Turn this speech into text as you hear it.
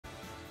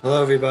Hello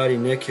everybody,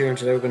 Nick here, and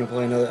today we're going to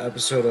play another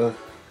episode of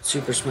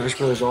Super Smash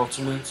Bros.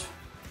 Ultimate.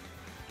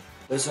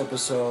 This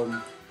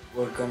episode,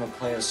 we're going to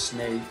play a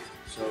snake,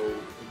 so it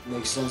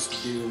makes sense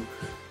to do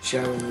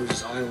Shadow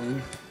Rouge's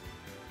Island.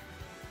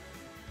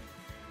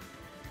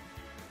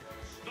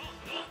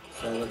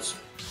 So let's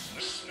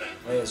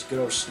play as good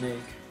old snake.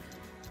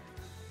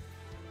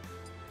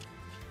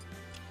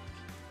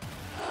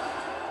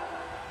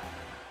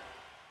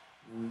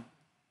 And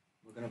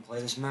we're going to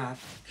play this map,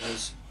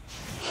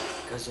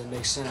 because it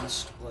makes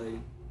sense to play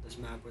this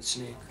map with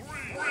Snake.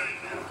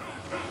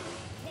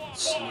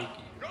 Sneaky.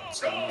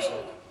 It's the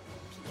music.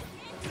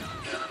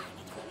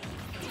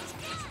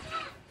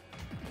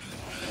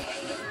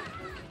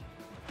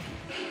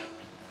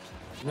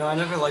 You know, I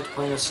never liked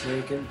playing a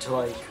Snake until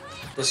like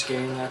this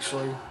game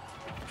actually.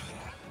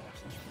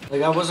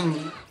 Like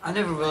I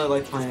never really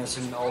liked playing as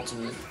an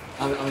Ultimate.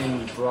 I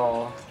mean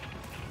Brawl.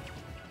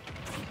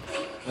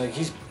 Like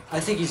I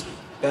think he's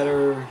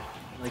better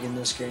like in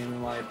this game in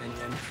my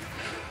opinion.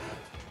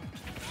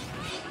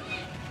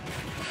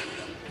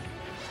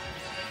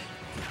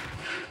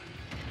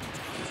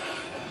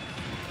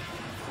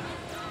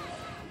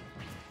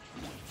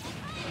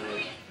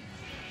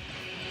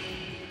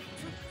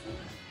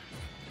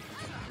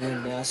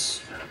 And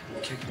Ness,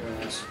 kick your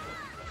ass.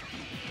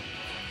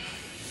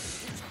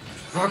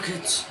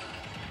 Rockets!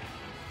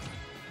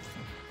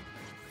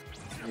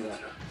 Give me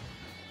that.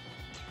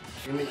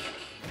 Give me...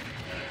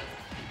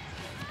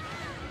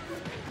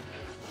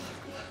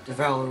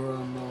 Devour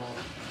them all.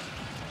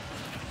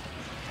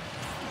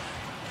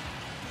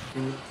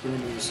 Give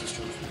me the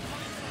sister.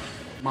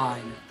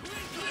 Mine.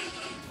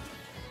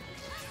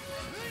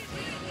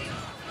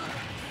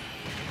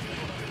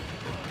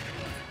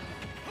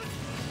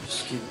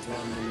 Just keep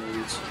throwing the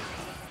leads.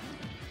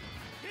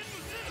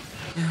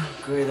 Yeah,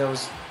 great, that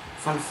was...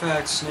 Fun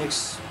fact,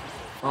 Snake's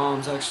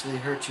bombs actually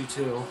hurt you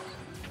too.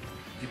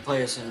 If you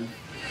play as him.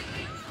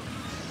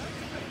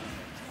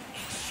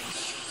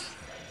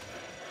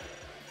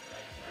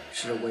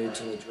 Should have waited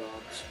till it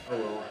drops. Oh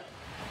well.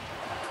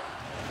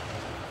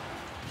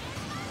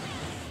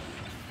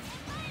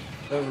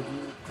 Whoever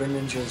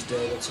Greninja is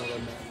dead, that's all that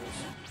matters.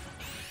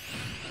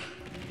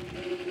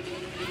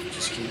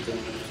 Just keep doing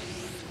it.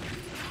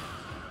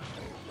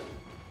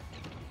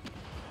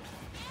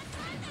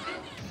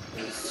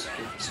 Let's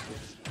get this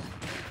good.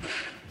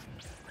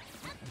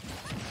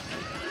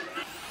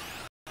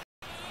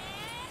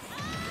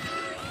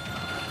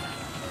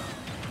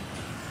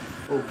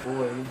 Oh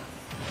boy.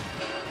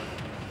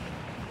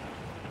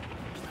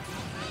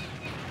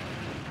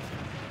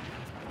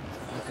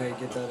 Okay,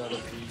 get that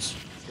other piece.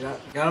 Get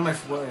out of my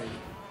way.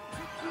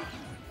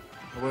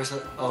 Where's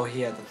that? Oh,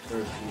 he had the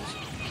third piece.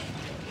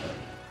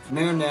 Come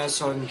here, Naz,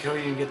 so I can kill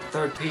you and get the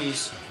third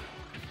piece.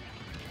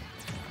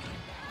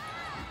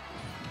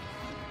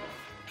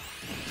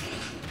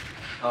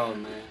 Oh,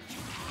 man.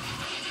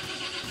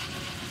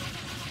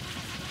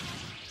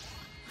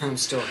 I'm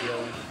still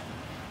healing.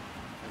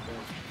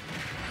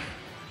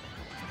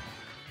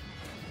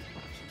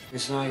 Okay,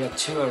 so now I got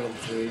 2 out of the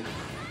 3.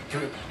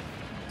 Come here.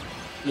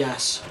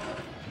 Yes.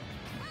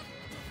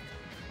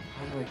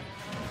 How do I...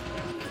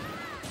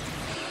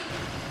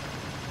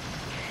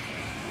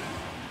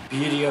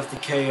 Beauty of the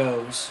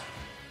KOs.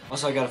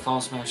 Also, I got a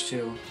Final Smash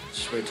too.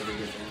 Just wait till they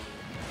get down.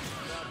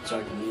 So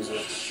I can use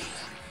it.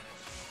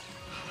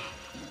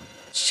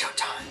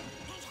 Showtime!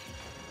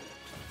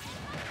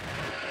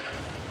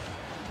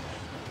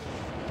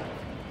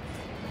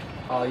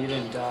 Oh, you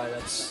didn't die.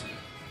 That's...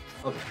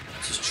 Oh,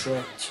 just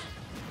tripped.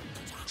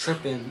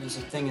 Tripping is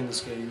a thing in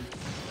this game.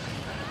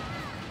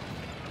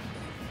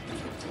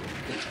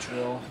 Get the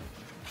drill.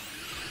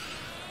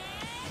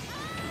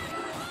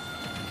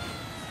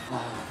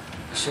 Oh,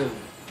 I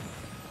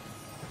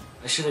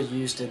should have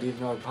used it, even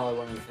though I probably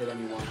wouldn't have hit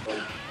anyone, but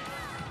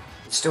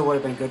it still would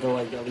have been good to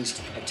like at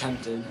least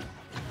attempt it.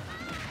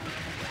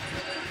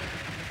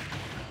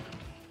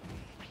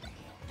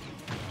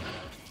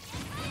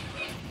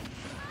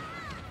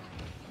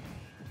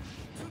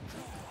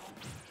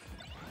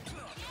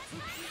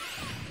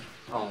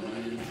 Oh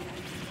man.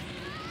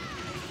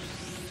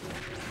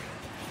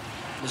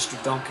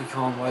 Mr. Donkey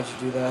Kong, why'd you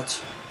do that?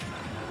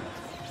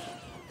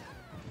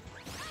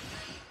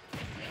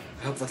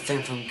 I hope that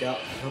thing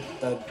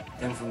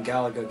from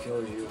Galaga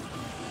kills you.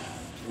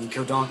 And you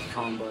kill Donkey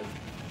Kong, but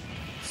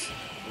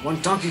I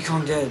want Donkey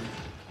Kong dead.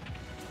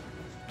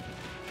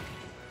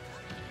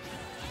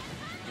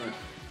 Yeah.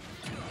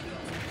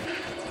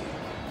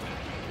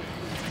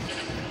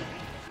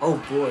 Oh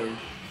boy.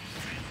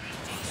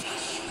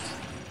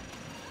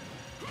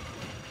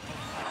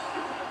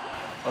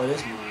 Oh, it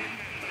is mine.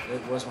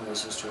 It was my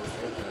sister.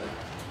 Okay.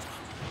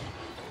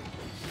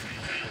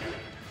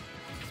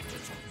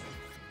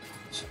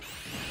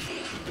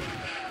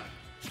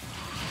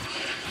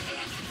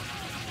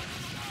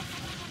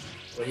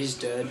 But he's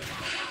dead.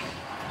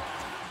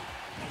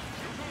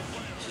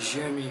 Just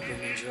hear me,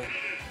 Greninja.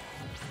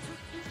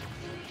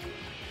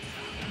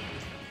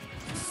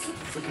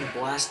 Freaking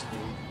blasted me.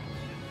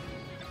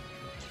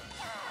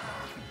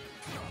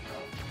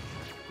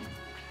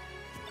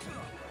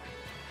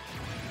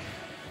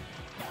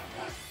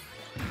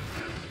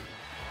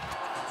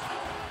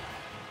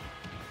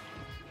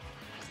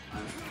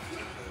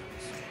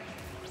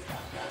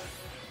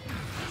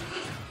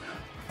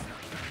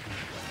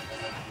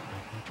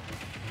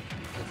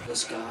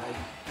 this guy.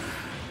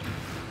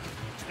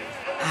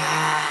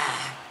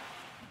 Ah!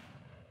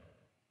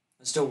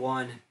 I still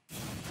won.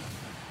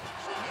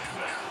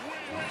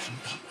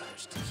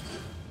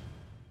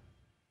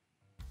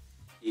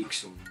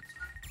 Excellent.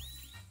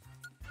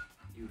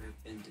 You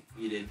have been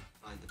defeated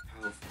by the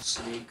powerful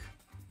snake.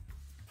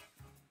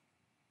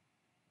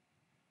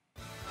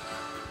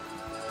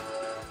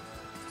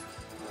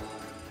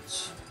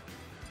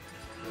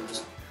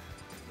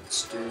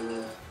 Let's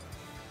do.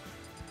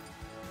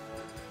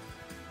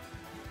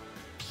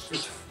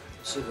 Let's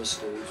see this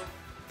stage.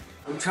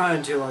 I'm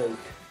trying to like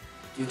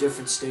do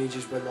different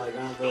stages, but like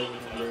I don't really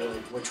remember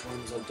like which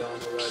ones I've done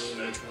already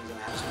and which ones I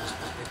haven't. So I'm just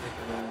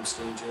picking random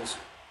stages.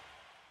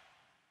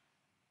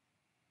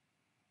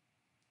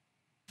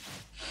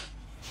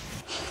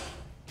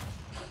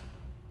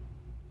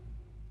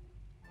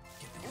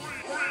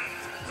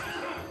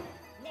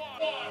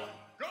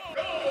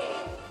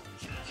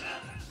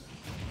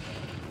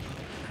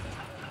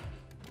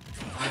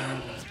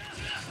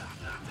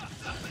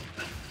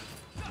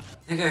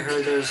 I think I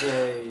heard there's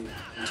a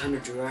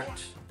Nintendo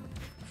Direct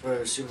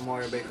for Super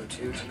Mario Maker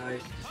 2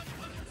 tonight.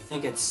 I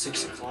think it's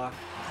 6 o'clock.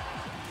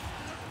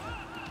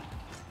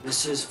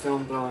 This is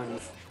filmed on...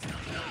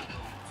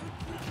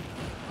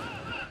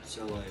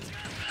 So like...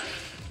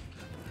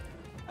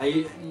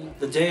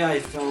 the day I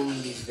film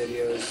these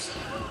videos,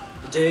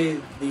 the day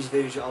these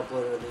videos are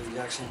uploaded are the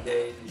exact same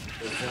day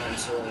they're filmed,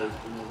 so like,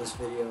 you know, this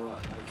video I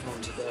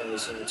filmed today,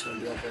 so it's going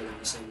to be uploaded on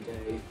the same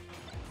day.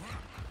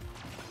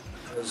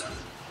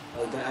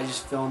 Like I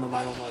just film them.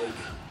 I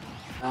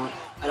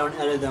don't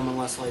edit them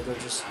unless like they're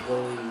just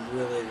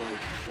really like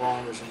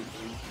long or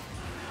something.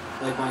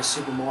 Like my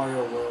Super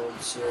Mario World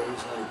series,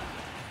 like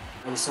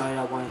I decided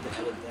I wanted to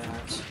edit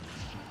that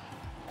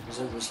because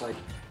it was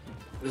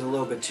a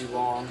little bit too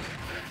long.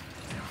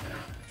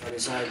 So I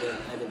decided to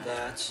edit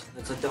that.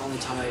 That's like the only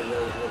time I really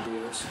edit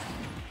videos.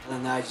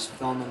 And then I just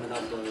film them and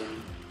upload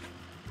them.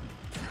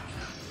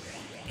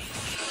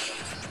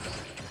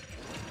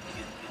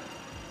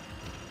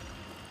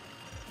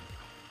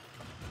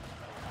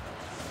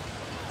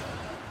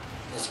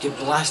 Let's get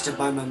blasted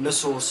by my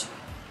missiles.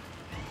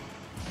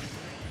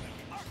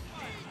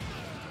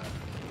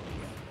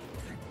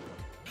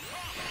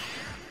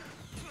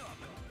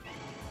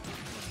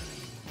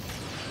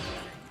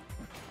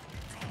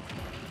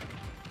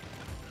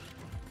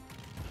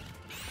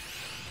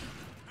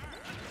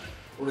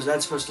 What was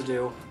that supposed to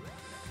do?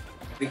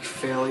 Big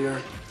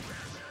failure.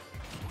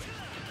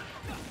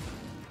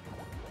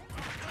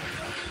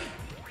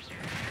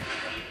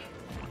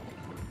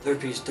 Third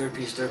piece.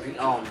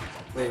 Oh,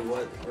 wait,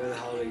 what? Where the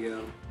hell did it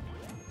go?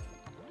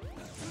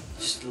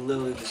 Just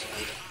literally just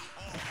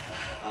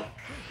up.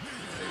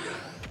 There you go.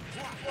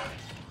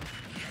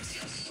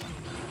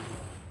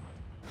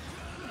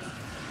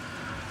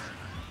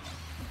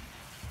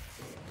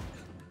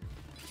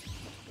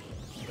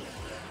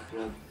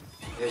 Well,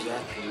 there's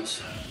that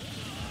piece.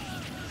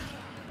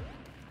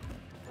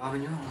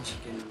 Robin, you're also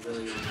getting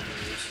really good at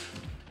those.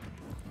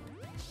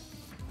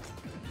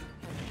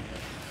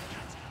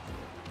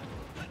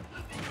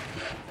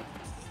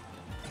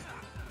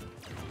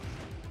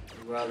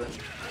 Robin, I'm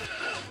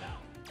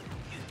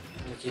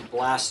gonna keep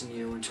blasting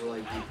you until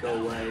like you go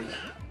away.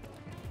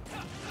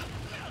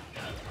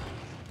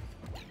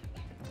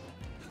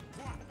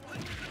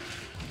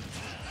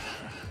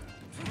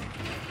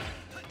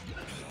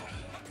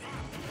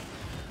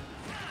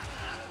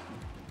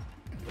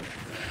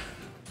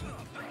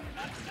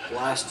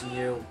 Blasting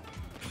you.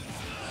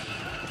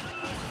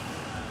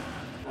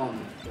 Oh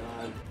my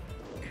god.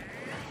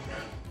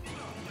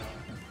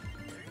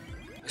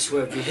 I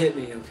swear if you hit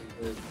me, okay,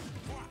 good.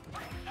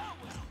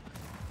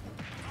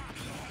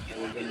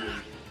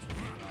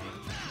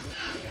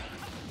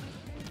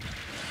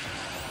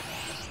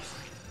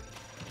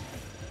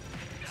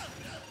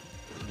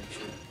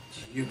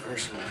 You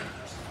personally.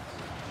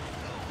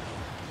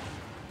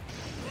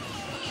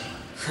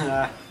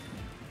 Haha.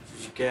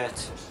 What you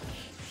get?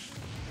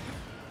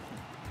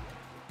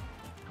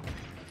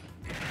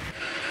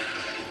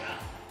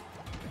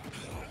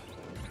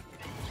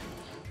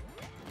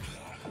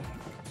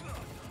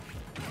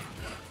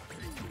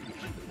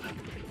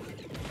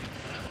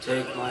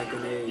 Take my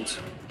grenades.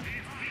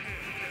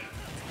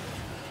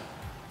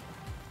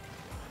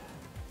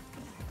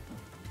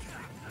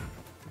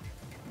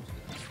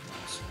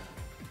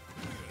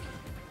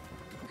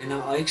 Okay,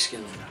 now Ike's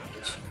getting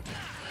damage.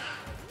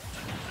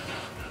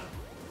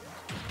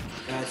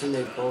 Okay, I think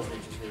they both are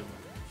just getting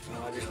damage. No,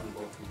 I just want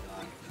both of them to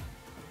die.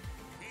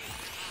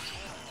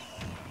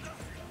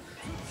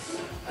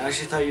 I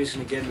actually thought he was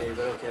gonna get me,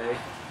 but okay.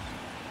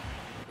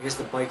 I guess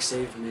the bike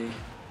saved me.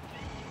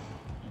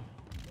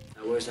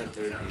 Now where's that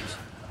third piece?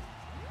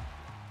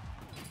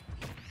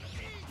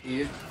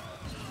 You?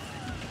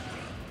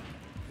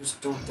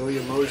 Just don't throw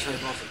your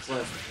motorcycle off a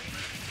cliff.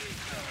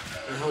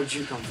 Where the hell did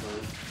you come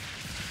from?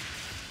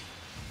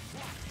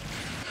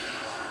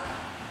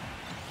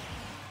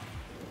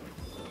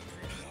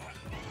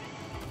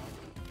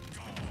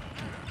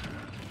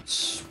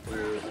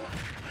 Swear.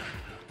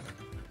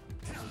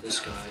 This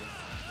guy.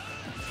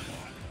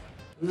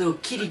 Little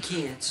kitty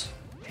cats.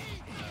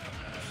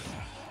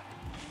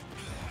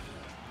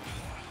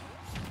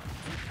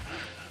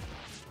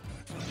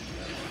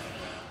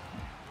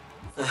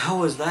 The hell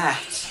was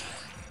that?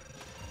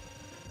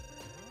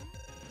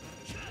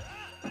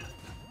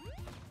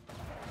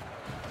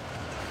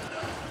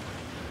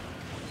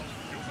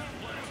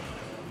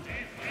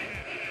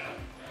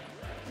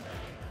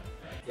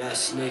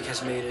 Yes, Snake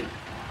has made it.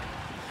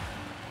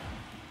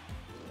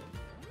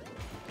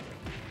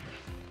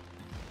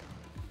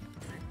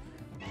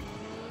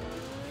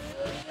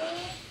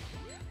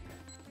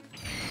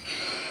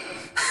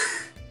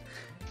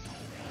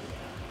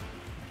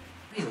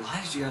 How many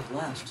lives do you have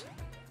left?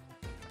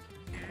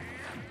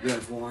 You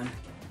have one.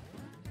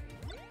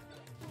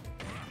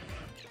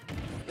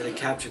 Yeah, the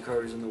capture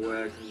card is in the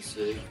way, I couldn't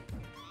see.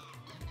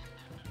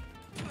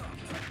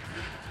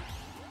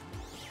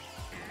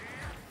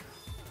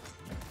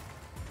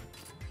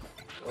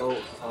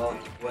 Oh,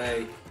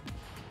 way.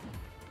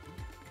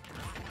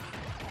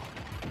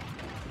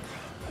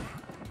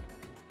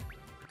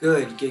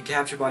 Good, get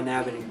captured by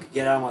Nabbit and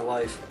get out of my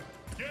life.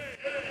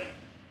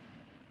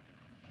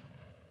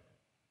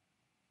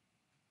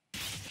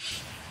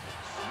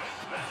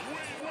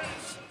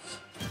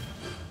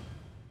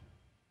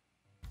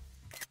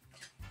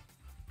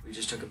 We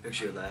just took a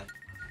picture of that.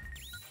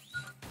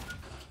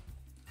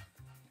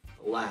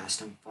 The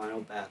last and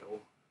final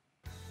battle.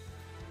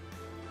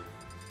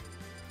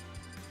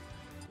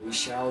 We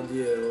shall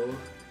do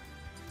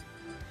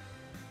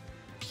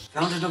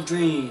Fountain of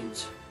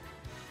Dreams.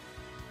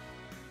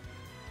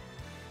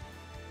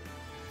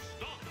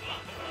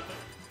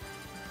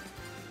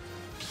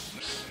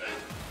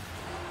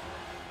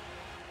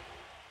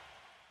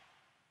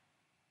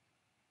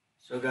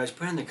 So guys,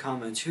 put in the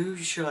comments, who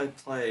should I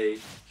play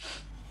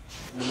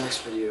in the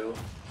next video?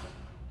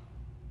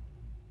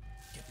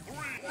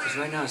 Because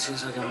right now it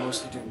seems like I'm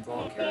mostly doing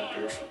Brawl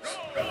characters.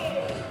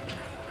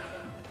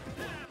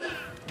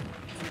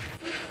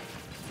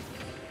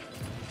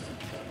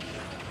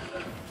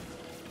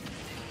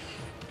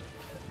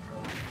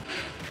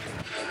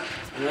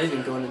 I'm not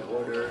even going in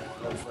order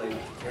of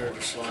like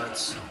character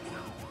slots.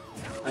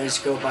 I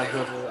just go by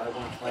whoever I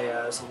want to play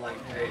as. I'm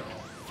like, hey,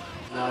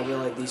 no, I really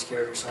like these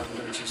characters, so I'm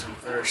going to choose them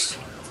first.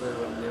 That's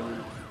literally what I'm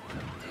doing.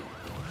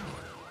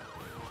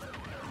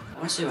 I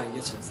want to see if I can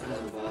get some friends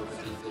involved with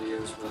these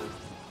videos,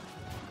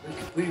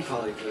 but we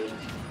probably could.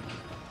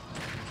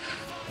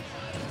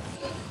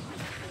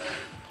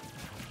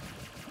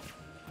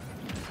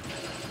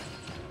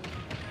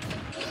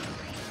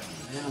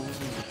 Man, I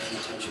wasn't paying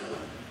attention.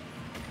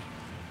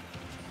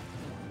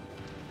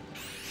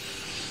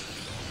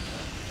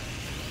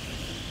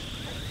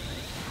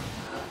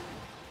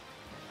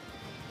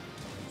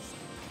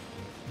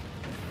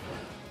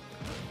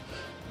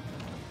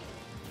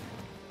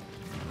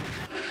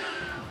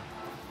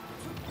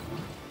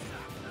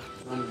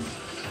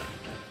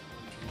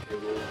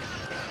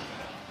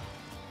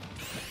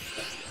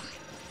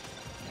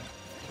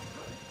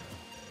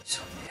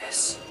 So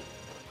pissed.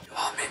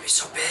 Oh, made me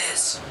so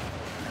pissed.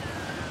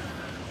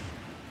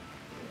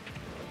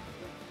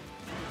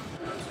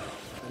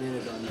 Banana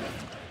gun.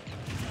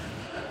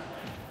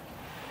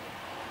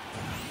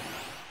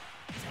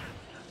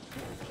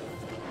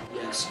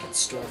 Yes, get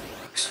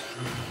Starbucks.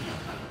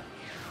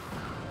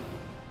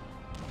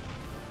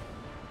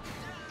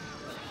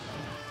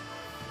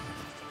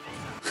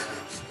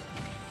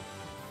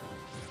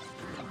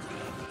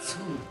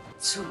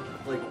 So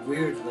like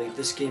weird, like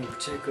this game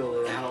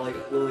particularly, how like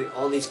literally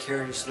all these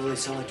characters literally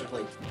sound like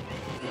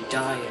they're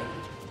dying.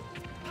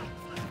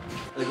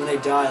 Like when they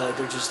die, like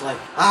they're just like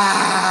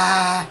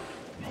ah.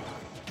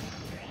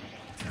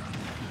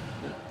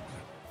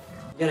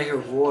 You gotta hear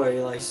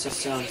Roy, like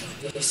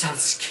he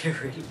sounds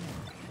scary.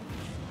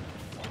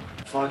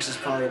 Fox is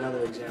probably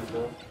another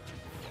example.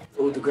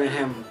 Oh, the Grand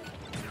Hammer.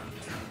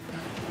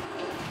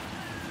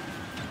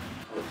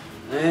 Oh,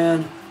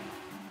 man.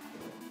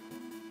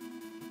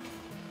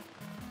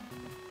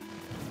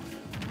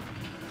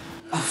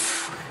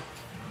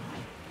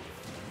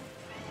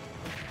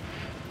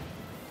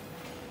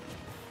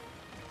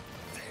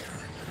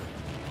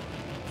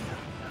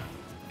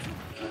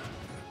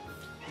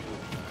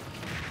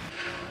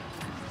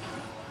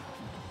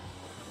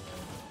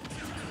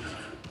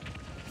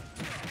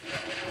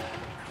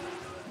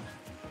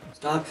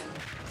 Stop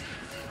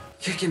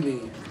kicking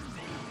me.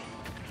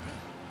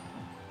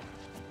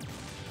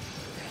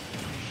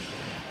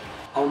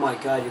 Oh my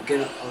god, you're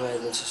gonna.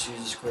 Alright, let's just use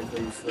this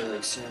quickly for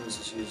like Samus.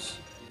 Let's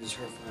use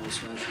her final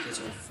smash because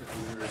of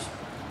freaking hers.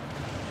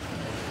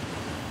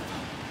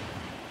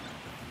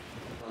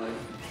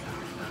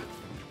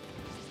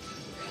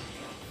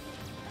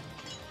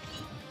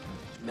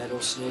 Metal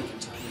Snake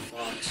and Tiny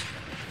Fox.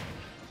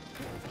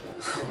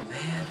 Oh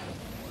man.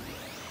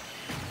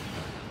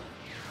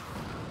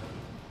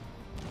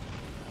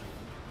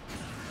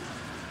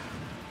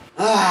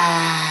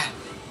 Ah!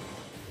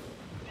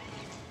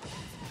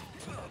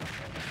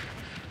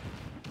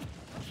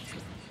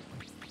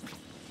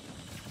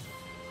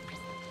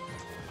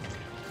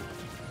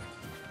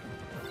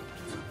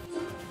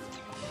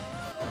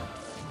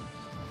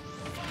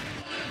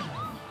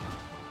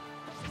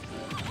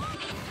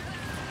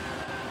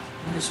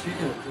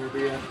 speaking of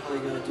Kirby, I'm probably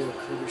gonna do a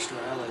Kirby Star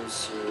Allies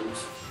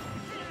series.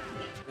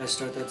 Gotta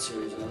start that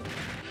series up.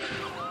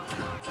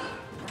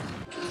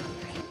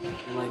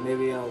 And like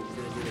maybe I'm gonna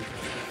do the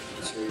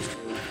Kirby series too.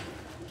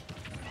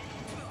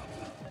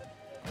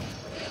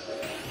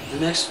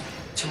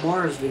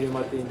 Tomorrow's video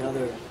might be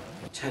another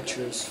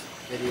Tetris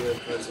video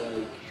because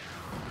like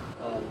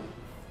I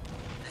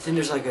think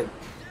there's like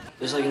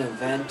an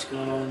event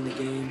going on in the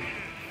game,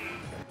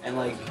 and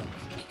like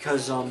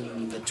because the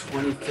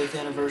 25th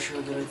anniversary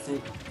of it, I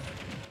think,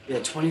 yeah,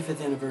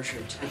 25th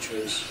anniversary of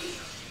Tetris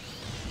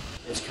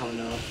is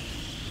coming up,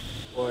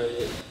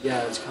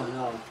 yeah, it's coming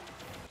up.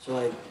 So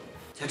like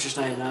Tetris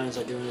 99 is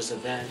like doing this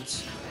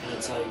event, and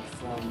it's like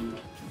from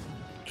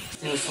I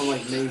think it's from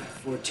like May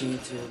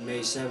 14th to May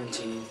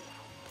 17th.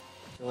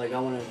 So like I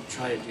want to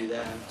try to do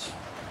that.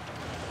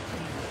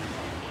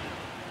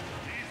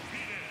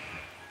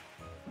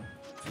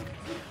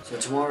 So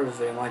tomorrow's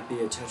video might be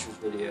a Tetris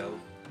video,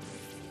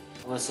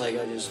 unless like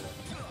I just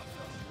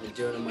like,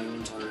 do it in my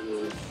own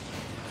time.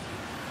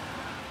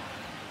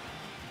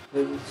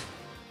 But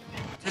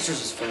Tetris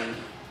is fun.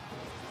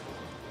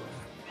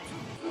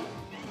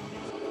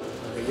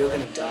 Okay, you're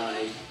gonna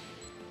die.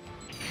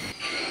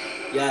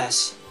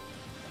 Yes.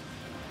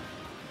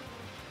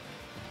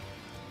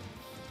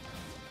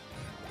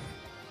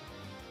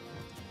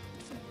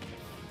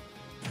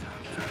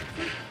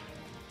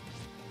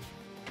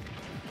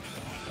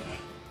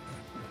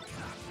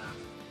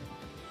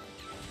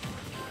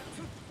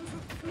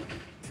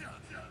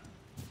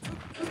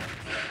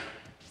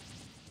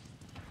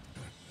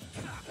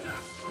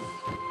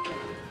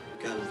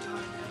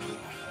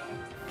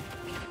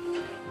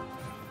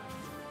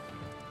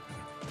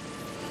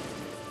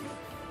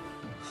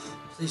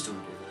 Please don't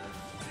do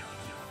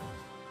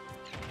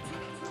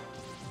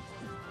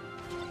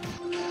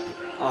that.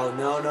 Oh,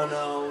 no, no,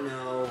 no,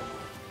 no.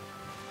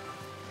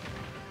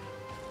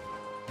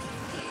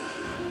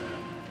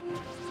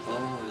 Oh,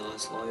 my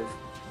last life.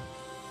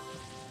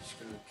 She's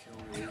gonna kill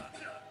me.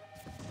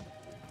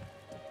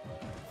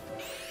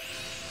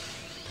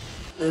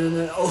 No, no,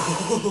 no.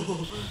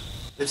 Oh!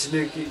 The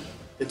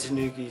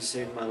Tanuki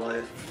saved my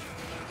life.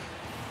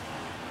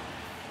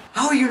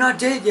 How are you not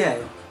dead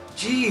yet?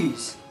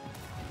 Jeez!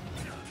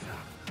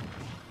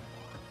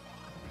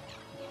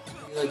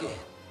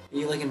 Are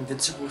you like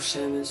invincible,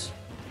 Samus?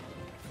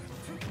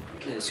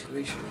 Goodness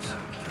gracious.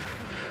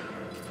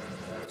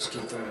 Just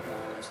keep throwing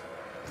bombs.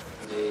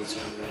 Grenades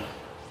on me.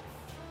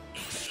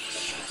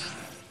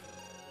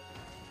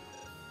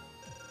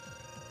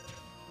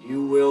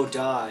 You will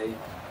die.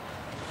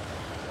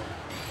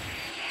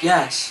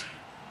 Yes!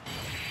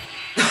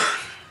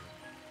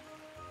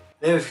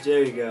 There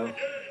you go.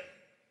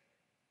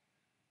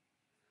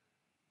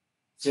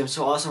 See, I'm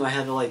so awesome I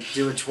had to like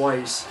do it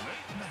twice.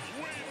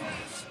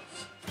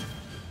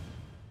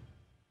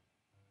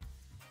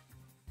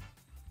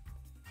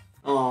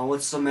 Oh,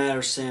 what's the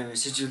matter,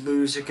 Samus? Did you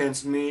lose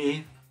against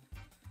me?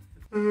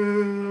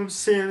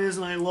 Samus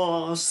and I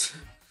lost.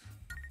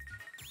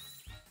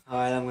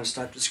 Alright, I'm gonna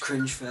start this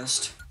cringe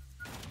fest.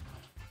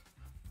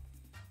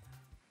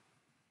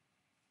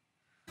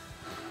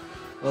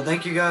 Well,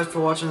 thank you guys for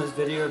watching this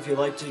video. If you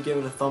liked it, give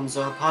it a thumbs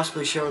up.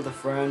 Possibly share with a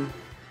friend.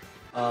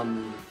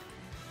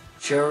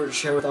 Share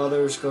with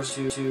others. Go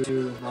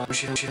to my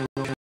channel.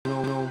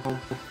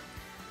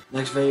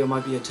 Next video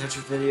might be a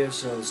Tetris video,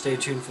 so stay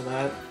tuned for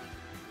that.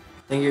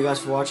 Thank you guys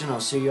for watching. I'll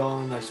see you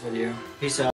all in the next video. Peace out.